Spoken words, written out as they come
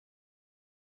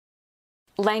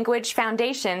Language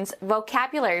Foundations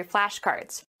Vocabulary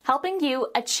Flashcards, helping you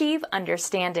achieve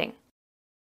understanding.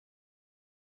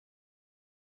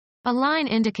 A line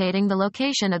indicating the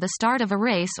location of the start of a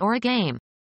race or a game.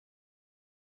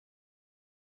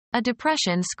 A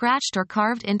depression scratched or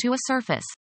carved into a surface.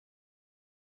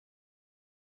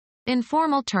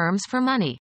 Informal terms for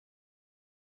money.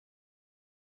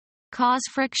 Cause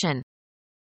friction.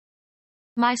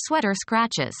 My sweater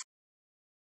scratches.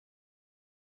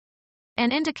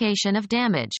 An indication of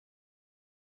damage.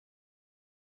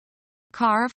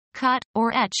 Carve, cut,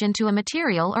 or etch into a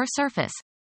material or surface.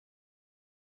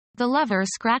 The lovers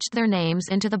scratched their names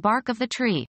into the bark of the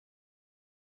tree.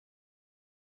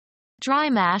 Dry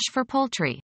mash for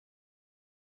poultry.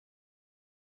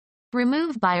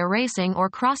 Remove by erasing or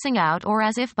crossing out or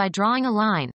as if by drawing a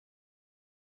line.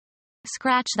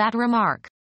 Scratch that remark.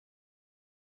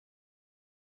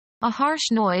 A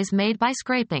harsh noise made by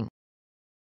scraping.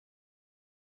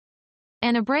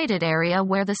 An abraded area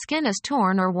where the skin is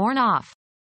torn or worn off.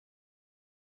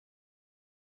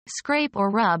 Scrape or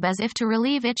rub as if to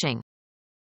relieve itching.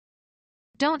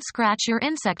 Don't scratch your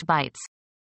insect bites.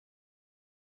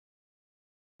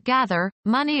 Gather,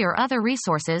 money or other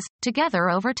resources, together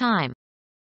over time.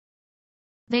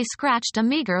 They scratched a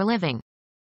meager living.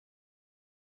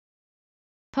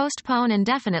 Postpone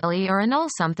indefinitely or annul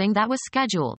something that was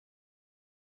scheduled.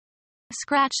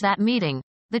 Scratch that meeting.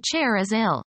 The chair is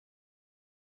ill.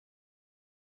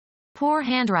 Poor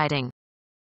handwriting.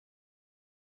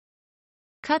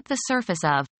 Cut the surface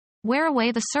of. Wear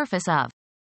away the surface of.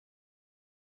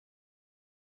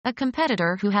 A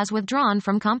competitor who has withdrawn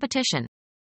from competition.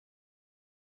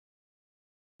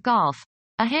 Golf.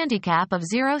 A handicap of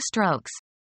 0 strokes.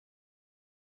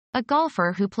 A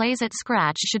golfer who plays at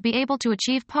scratch should be able to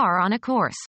achieve par on a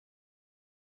course.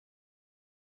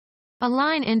 A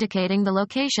line indicating the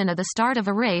location of the start of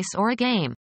a race or a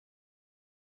game.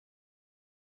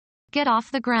 Get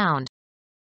off the ground.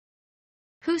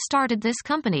 Who started this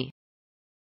company?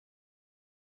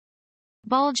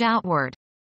 Bulge outward.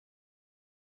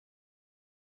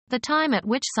 The time at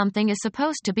which something is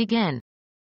supposed to begin.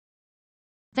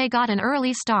 They got an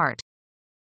early start.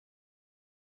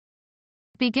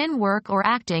 Begin work or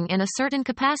acting in a certain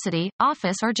capacity,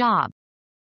 office or job.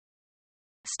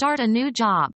 Start a new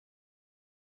job.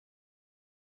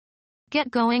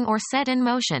 Get going or set in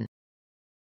motion.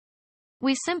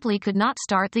 We simply could not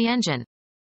start the engine.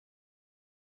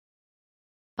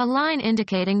 A line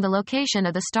indicating the location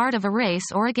of the start of a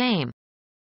race or a game.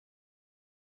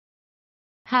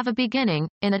 Have a beginning,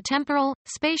 in a temporal,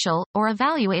 spatial, or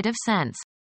evaluative sense.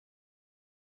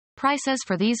 Prices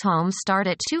for these homes start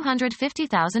at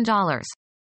 $250,000.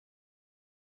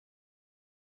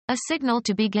 A signal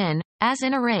to begin, as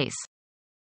in a race.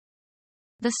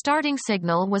 The starting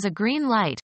signal was a green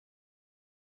light.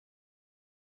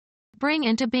 Bring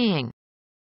into being.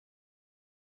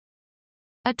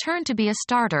 A turn to be a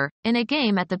starter, in a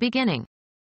game at the beginning.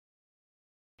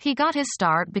 He got his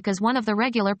start because one of the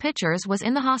regular pitchers was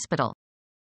in the hospital.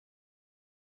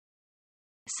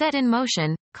 Set in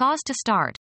motion, cause to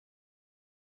start.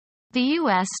 The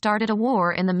U.S. started a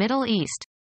war in the Middle East.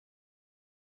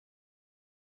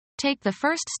 Take the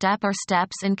first step or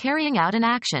steps in carrying out an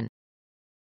action.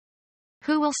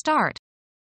 Who will start?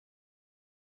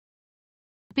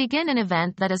 Begin an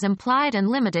event that is implied and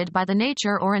limited by the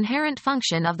nature or inherent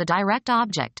function of the direct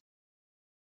object.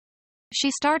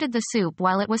 She started the soup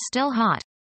while it was still hot.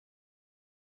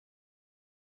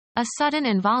 A sudden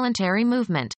involuntary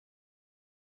movement.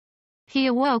 He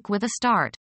awoke with a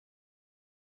start.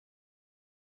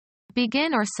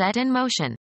 Begin or set in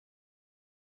motion.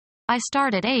 I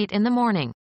start at 8 in the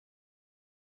morning.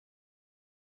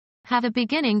 Have a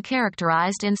beginning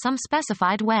characterized in some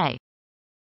specified way.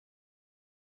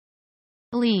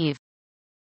 Leave.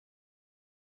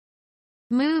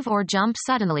 Move or jump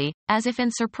suddenly, as if in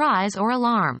surprise or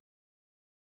alarm.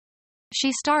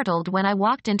 She startled when I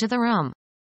walked into the room.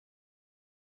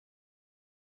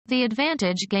 The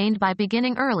advantage gained by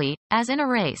beginning early, as in a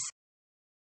race.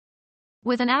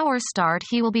 With an hour's start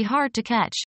he will be hard to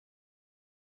catch.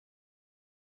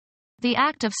 The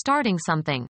act of starting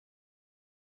something.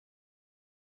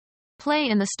 Play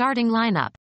in the starting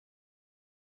lineup.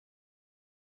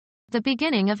 The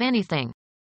beginning of anything.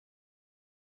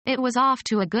 It was off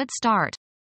to a good start.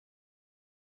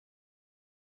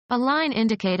 A line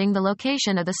indicating the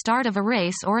location of the start of a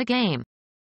race or a game.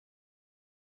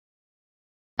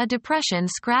 A depression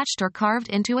scratched or carved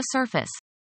into a surface.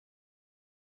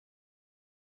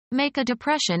 Make a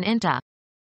depression into.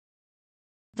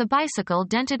 The bicycle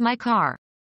dented my car.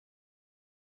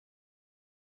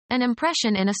 An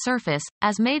impression in a surface,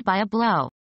 as made by a blow.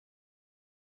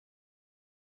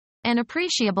 An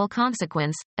appreciable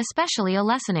consequence, especially a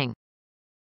lessening.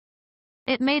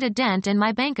 It made a dent in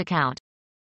my bank account.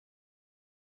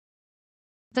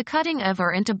 The cutting of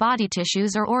or into body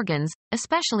tissues or organs,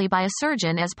 especially by a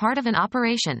surgeon as part of an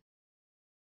operation.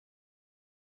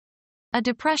 A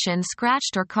depression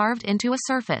scratched or carved into a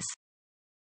surface.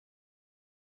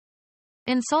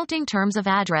 Insulting terms of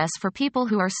address for people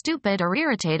who are stupid or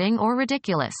irritating or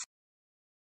ridiculous.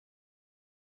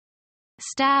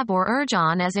 Stab or urge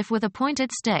on as if with a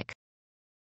pointed stick.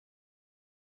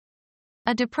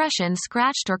 A depression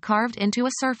scratched or carved into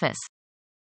a surface.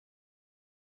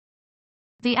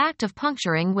 The act of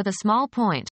puncturing with a small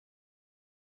point.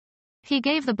 He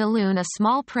gave the balloon a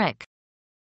small prick.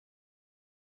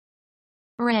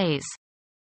 Raise.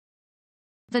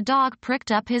 The dog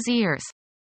pricked up his ears.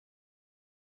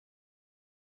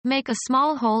 Make a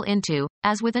small hole into,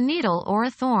 as with a needle or a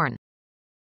thorn.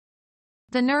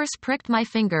 The nurse pricked my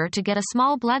finger to get a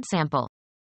small blood sample.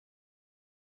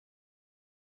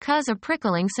 Cause a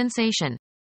prickling sensation.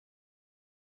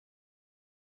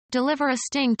 Deliver a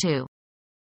sting to.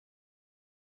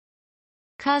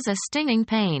 Cause a stinging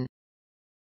pain.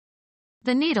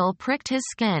 The needle pricked his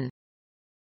skin.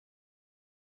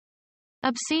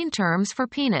 Obscene terms for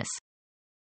penis.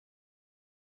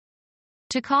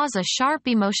 To cause a sharp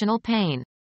emotional pain.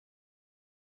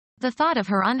 The thought of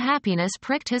her unhappiness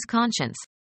pricked his conscience.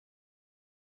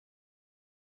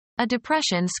 A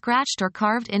depression scratched or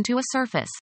carved into a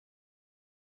surface.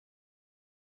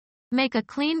 Make a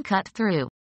clean cut through.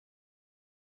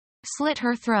 Slit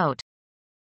her throat.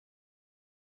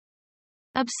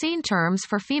 Obscene terms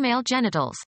for female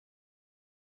genitals.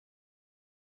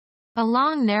 A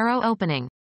long narrow opening.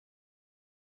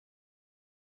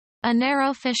 A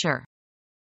narrow fissure.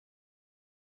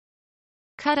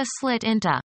 Cut a slit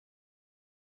into.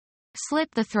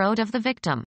 Slit the throat of the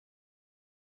victim.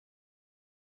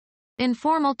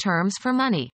 Informal terms for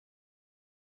money.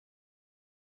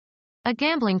 A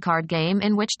gambling card game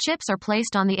in which chips are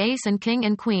placed on the ace and king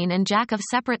and queen and jack of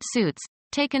separate suits,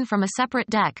 taken from a separate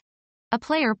deck. A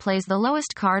player plays the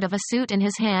lowest card of a suit in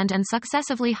his hand and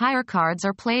successively higher cards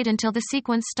are played until the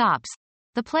sequence stops.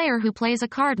 The player who plays a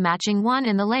card matching one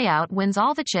in the layout wins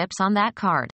all the chips on that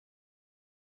card.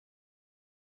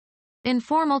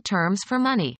 Informal terms for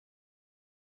money.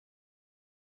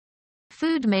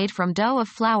 Food made from dough of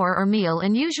flour or meal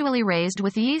and usually raised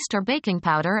with yeast or baking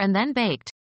powder and then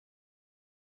baked.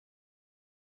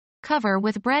 Cover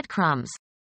with breadcrumbs.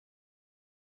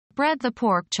 Bread the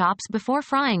pork chops before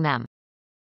frying them.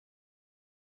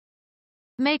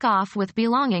 Make off with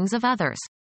belongings of others.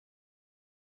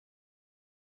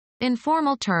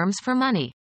 Informal terms for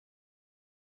money.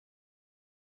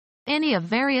 Any of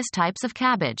various types of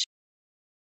cabbage.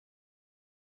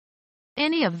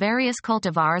 Any of various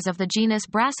cultivars of the genus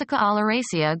Brassica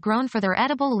oleracea grown for their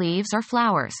edible leaves or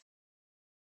flowers.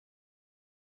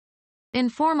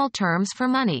 Informal terms for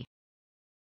money.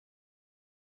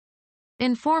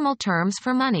 Informal terms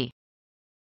for money.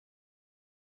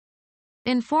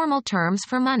 Informal terms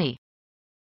for money.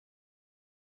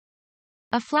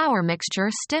 A flour mixture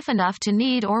stiff enough to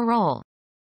knead or roll.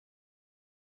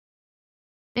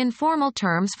 Informal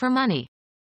terms for money.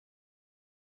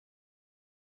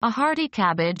 A hardy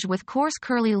cabbage with coarse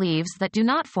curly leaves that do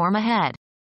not form a head.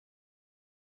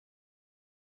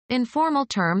 Informal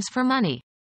terms for money.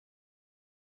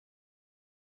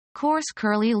 Coarse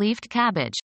curly leafed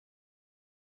cabbage.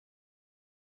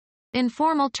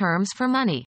 Informal terms for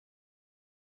money.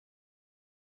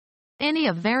 Any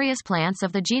of various plants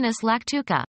of the genus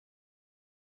Lactuca.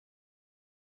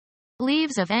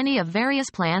 Leaves of any of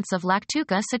various plants of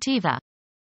Lactuca sativa.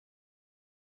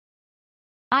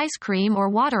 Ice cream or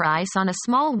water ice on a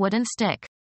small wooden stick.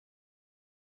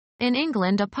 In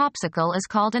England, a popsicle is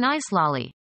called an ice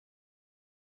lolly.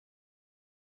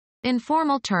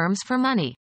 Informal terms for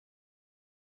money.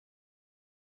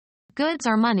 Goods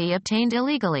or money obtained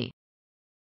illegally.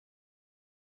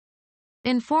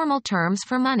 Informal terms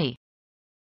for money.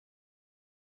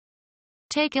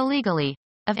 Take illegally,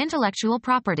 of intellectual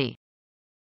property.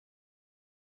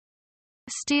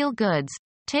 Steal goods.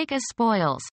 Take as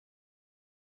spoils.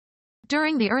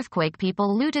 During the earthquake,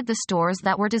 people looted the stores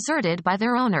that were deserted by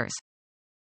their owners.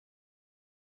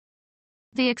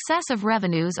 The excess of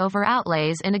revenues over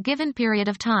outlays in a given period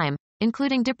of time,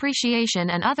 including depreciation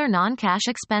and other non-cash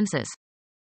expenses.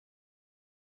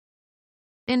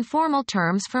 Informal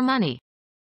terms for money.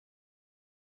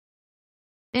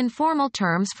 Informal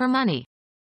terms for money.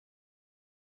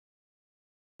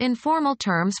 Informal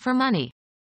terms for money.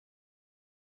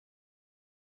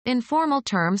 Informal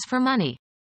terms for money.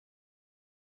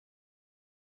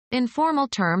 Informal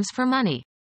terms for money.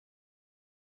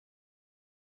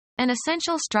 An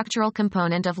essential structural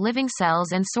component of living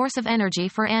cells and source of energy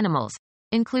for animals.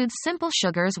 Includes simple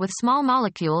sugars with small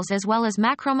molecules as well as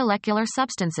macromolecular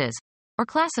substances, or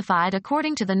classified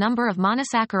according to the number of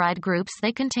monosaccharide groups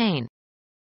they contain.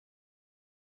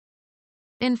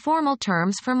 Informal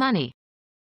terms for money.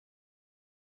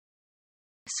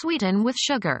 Sweeten with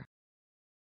sugar.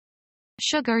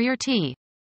 Sugar your tea.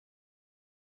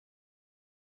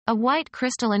 A white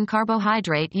crystalline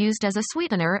carbohydrate used as a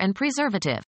sweetener and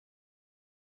preservative.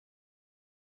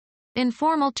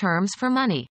 Informal terms for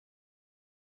money.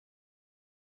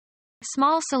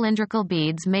 Small cylindrical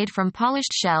beads made from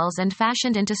polished shells and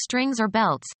fashioned into strings or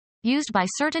belts, used by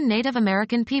certain Native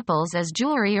American peoples as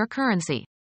jewelry or currency.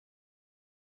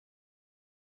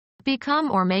 Become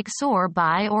or make sore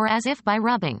by or as if by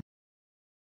rubbing.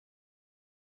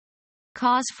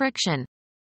 Cause friction.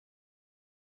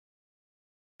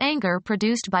 Anger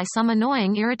produced by some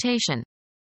annoying irritation.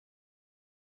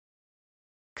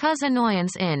 Cause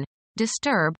annoyance in.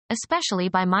 Disturb, especially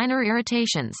by minor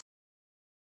irritations.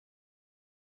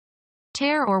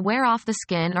 Tear or wear off the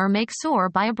skin or make sore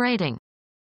by abrading.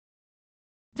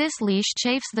 This leash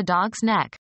chafes the dog's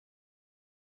neck.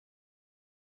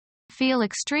 Feel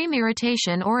extreme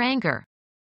irritation or anger.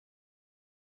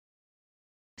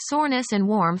 Soreness and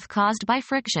warmth caused by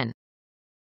friction.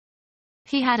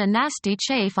 He had a nasty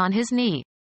chafe on his knee.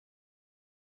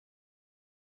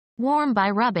 Warm by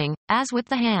rubbing, as with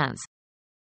the hands.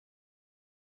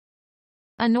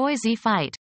 A noisy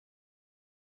fight.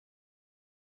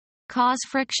 Cause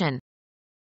friction.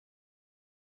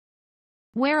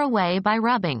 Wear away by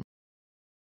rubbing.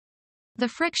 The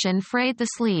friction frayed the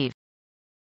sleeve.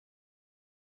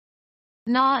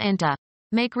 Gnaw into.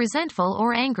 Make resentful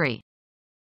or angry.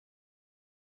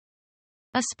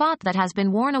 A spot that has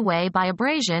been worn away by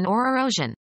abrasion or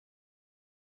erosion.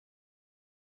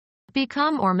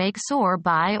 Become or make sore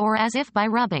by or as if by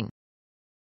rubbing.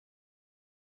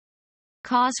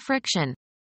 Cause friction.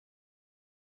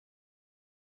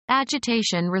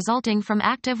 Agitation resulting from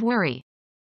active worry.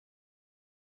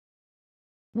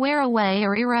 Wear away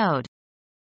or erode.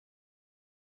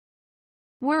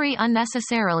 Worry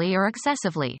unnecessarily or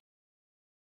excessively.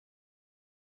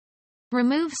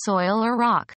 Remove soil or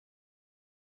rock.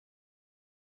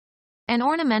 An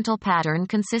ornamental pattern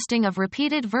consisting of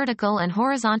repeated vertical and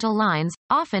horizontal lines,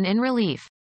 often in relief.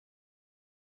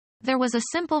 There was a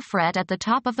simple fret at the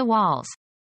top of the walls.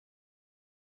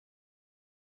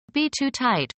 Be too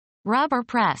tight. Rub or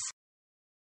press.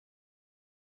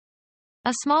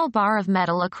 A small bar of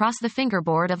metal across the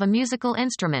fingerboard of a musical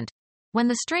instrument. When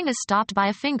the string is stopped by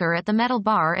a finger at the metal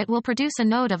bar, it will produce a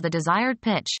note of the desired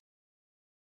pitch.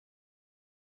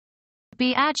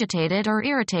 Be agitated or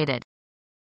irritated.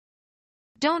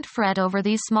 Don't fret over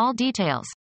these small details.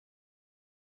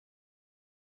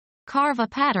 Carve a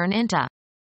pattern into.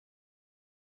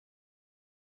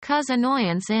 Cause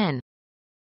annoyance in.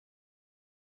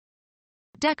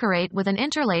 Decorate with an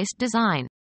interlaced design.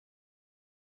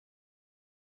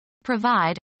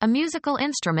 Provide, a musical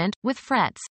instrument, with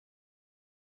frets.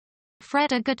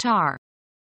 Fret a guitar.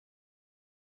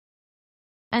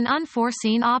 An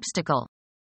unforeseen obstacle.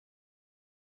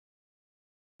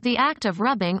 The act of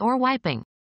rubbing or wiping.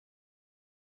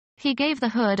 He gave the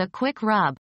hood a quick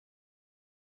rub.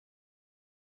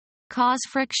 Cause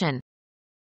friction.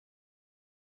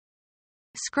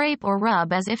 Scrape or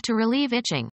rub as if to relieve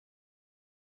itching.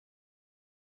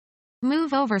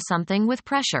 Move over something with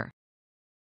pressure.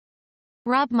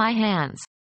 Rub my hands.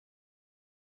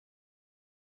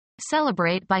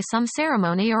 Celebrate by some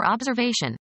ceremony or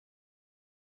observation.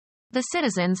 The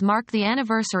citizens mark the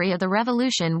anniversary of the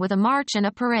revolution with a march and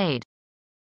a parade.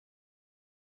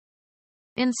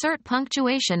 Insert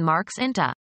punctuation marks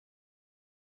into.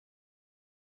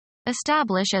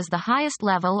 Establish as the highest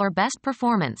level or best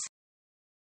performance.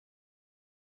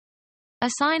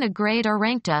 Assign a grade or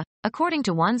rank to, according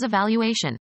to one's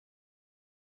evaluation.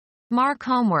 Mark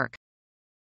homework.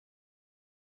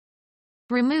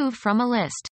 Remove from a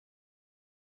list.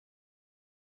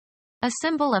 A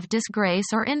symbol of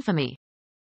disgrace or infamy.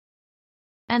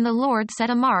 And the Lord set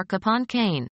a mark upon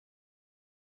Cain.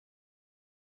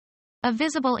 A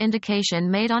visible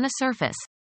indication made on a surface.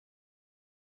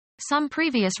 Some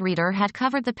previous reader had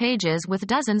covered the pages with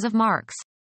dozens of marks.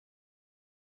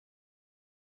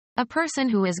 A person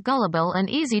who is gullible and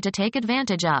easy to take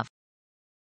advantage of.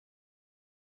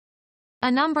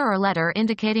 A number or letter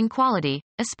indicating quality,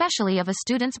 especially of a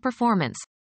student's performance.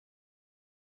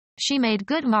 She made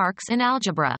good marks in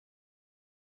algebra.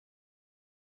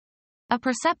 A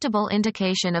perceptible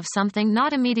indication of something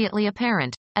not immediately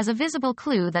apparent, as a visible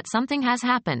clue that something has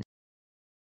happened.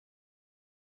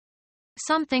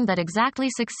 something that exactly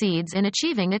succeeds in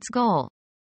achieving its goal.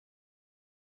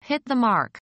 Hit the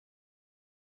mark.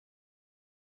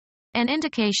 An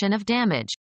indication of damage.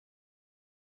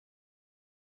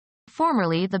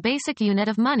 Formerly the basic unit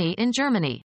of money in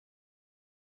Germany.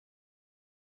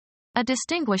 A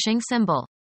distinguishing symbol.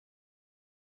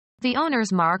 The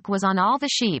owner's mark was on all the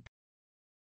sheep.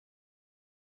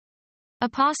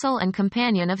 Apostle and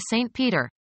companion of St. Peter,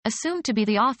 assumed to be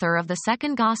the author of the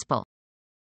second gospel.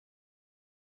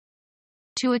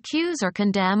 To accuse or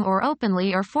condemn or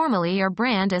openly or formally or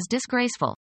brand as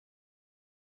disgraceful.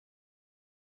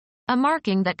 A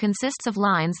marking that consists of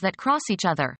lines that cross each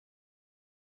other.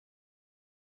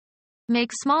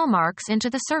 Make small marks into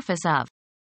the surface of.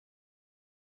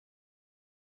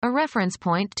 A reference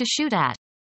point to shoot at.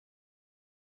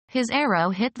 His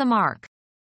arrow hit the mark.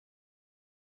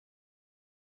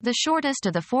 The shortest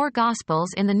of the 4 Gospels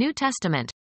in the New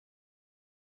Testament.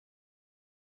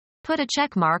 Put a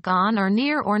check mark on or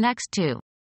near or next to.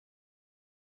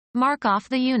 Mark off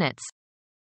the units.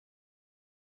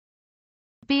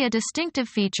 Be a distinctive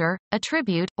feature,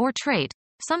 attribute, or trait,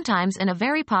 sometimes in a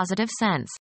very positive sense.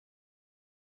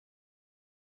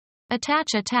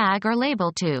 Attach a tag or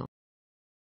label to.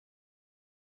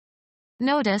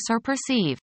 Notice or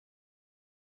perceive.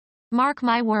 Mark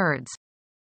my words.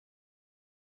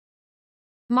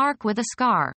 Mark with a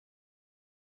scar.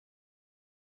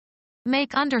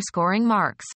 Make underscoring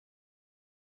marks.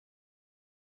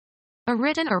 A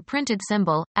written or printed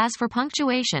symbol, as for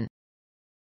punctuation.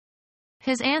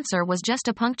 His answer was just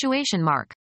a punctuation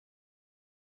mark.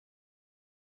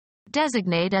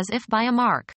 Designate as if by a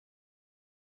mark.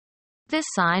 This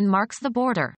sign marks the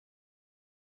border.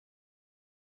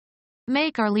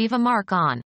 Make or leave a mark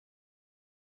on.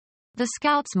 The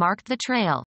scouts marked the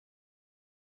trail.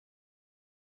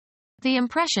 The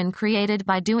impression created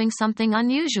by doing something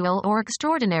unusual or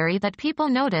extraordinary that people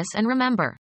notice and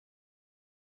remember.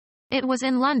 It was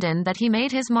in London that he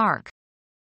made his mark.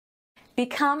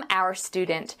 Become our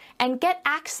student and get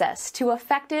access to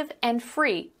effective and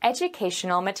free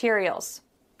educational materials.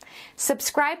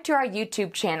 Subscribe to our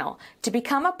YouTube channel to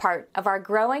become a part of our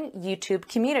growing YouTube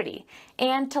community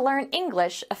and to learn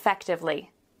English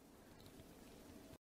effectively.